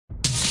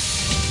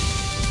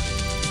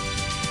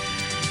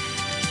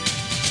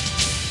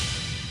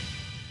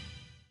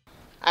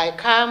I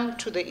come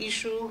to the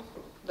issue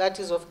that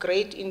is of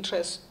great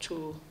interest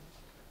to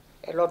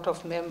a lot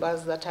of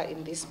members that are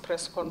in this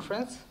press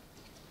conference,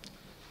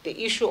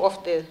 the issue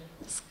of the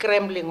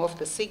scrambling of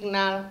the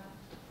signal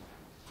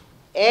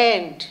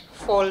and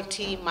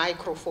faulty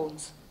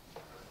microphones.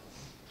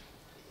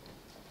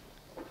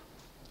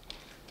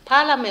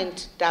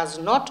 Parliament does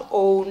not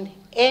own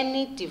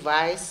any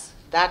device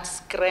that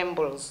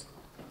scrambles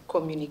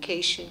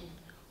communication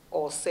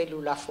or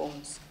cellular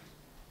phones.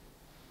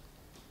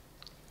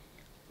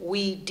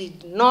 We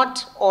did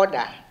not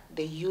order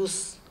the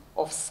use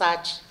of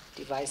such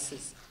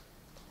devices.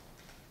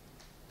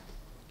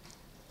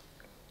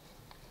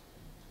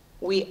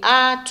 We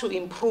are to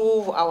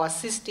improve our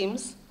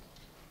systems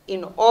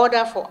in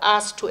order for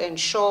us to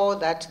ensure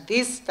that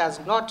this does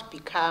not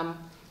become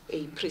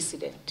a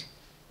precedent.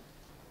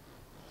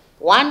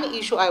 One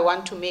issue I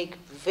want to make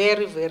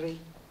very, very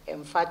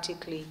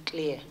emphatically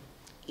clear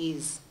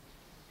is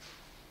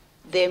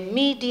the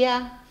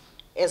media,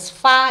 as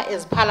far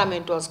as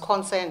Parliament was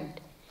concerned,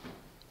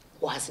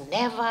 was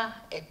never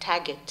a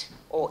target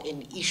or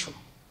an issue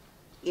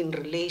in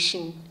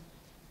relation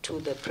to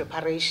the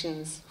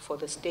preparations for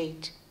the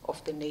State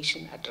of the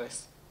Nation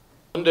address.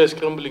 On the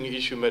scrambling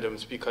issue, Madam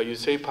Speaker, you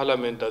say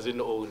Parliament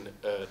doesn't own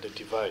the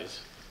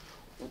device.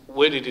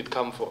 Where did it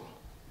come from?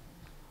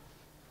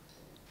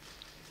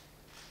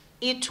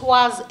 It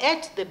was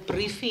at the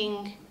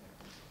briefing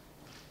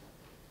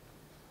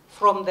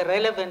from the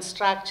relevant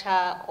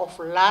structure of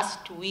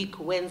last week,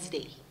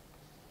 Wednesday.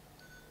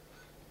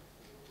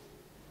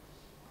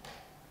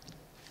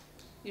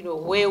 You know,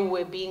 where we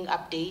were being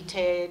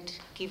updated,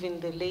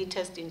 given the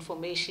latest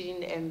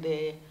information and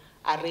the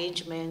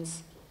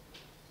arrangements,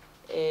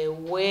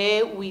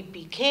 where we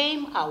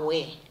became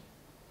aware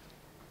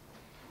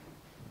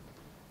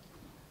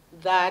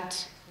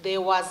that there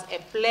was a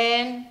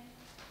plan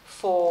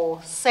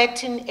for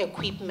certain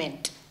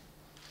equipment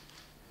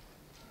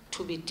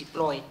to be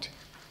deployed.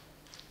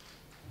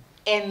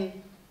 And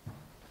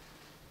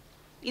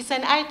it's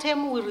an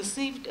item we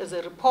received as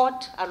a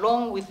report,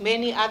 along with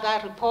many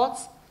other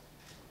reports,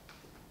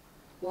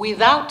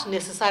 without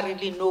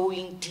necessarily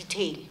knowing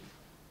detail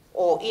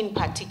or in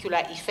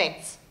particular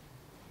effects,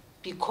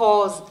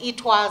 because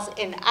it was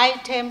an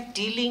item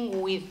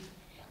dealing with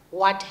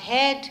what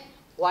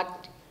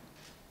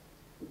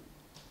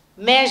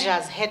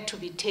measures had to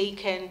be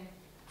taken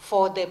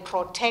for the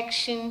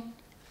protection,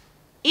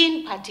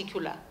 in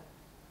particular,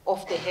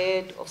 of the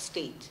head of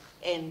state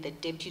and the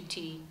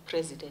deputy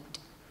president.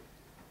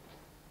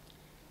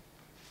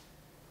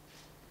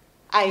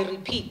 I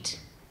repeat,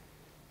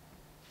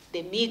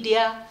 the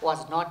media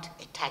was not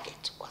a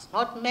target, was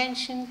not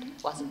mentioned,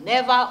 was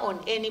never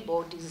on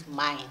anybody's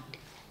mind.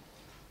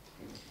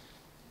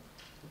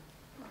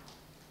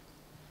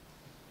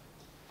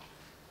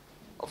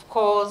 Of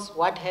course,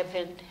 what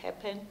happened,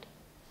 happened.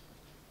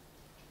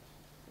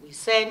 We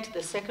sent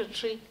the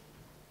secretary.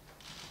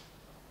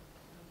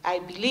 I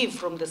believe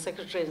from the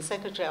secretary, and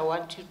secretary, I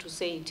want you to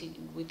say it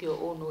with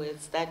your own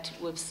words, that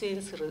we've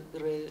since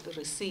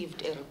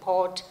received a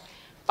report,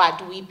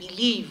 but we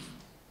believe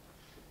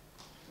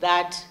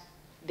that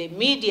the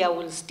media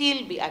will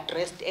still be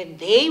addressed and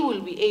they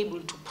will be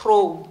able to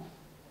probe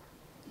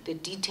the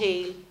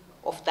detail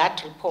of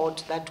that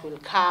report that will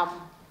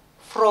come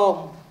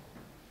from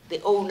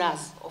the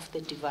owners of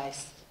the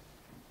device.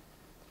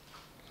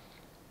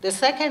 The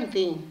second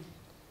thing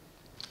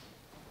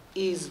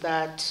is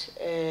that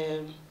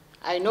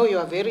I know you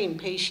are very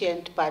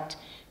impatient, but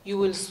you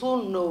will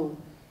soon know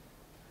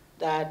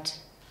that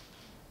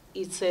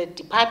it's a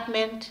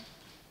Department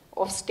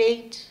of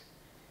State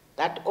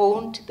that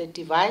owned the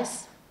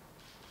device.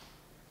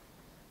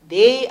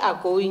 They are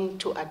going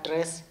to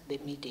address the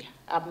media.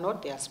 I'm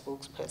not their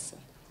spokesperson.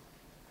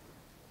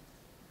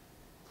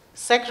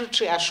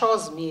 Secretary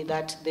assures me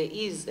that there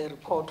is a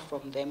report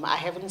from them. I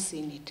haven't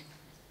seen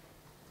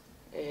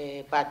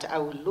it, but I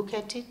will look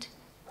at it.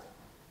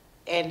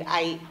 And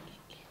I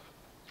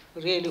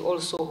really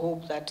also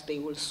hope that they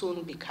will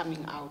soon be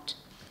coming out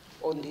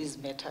on these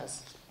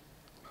matters.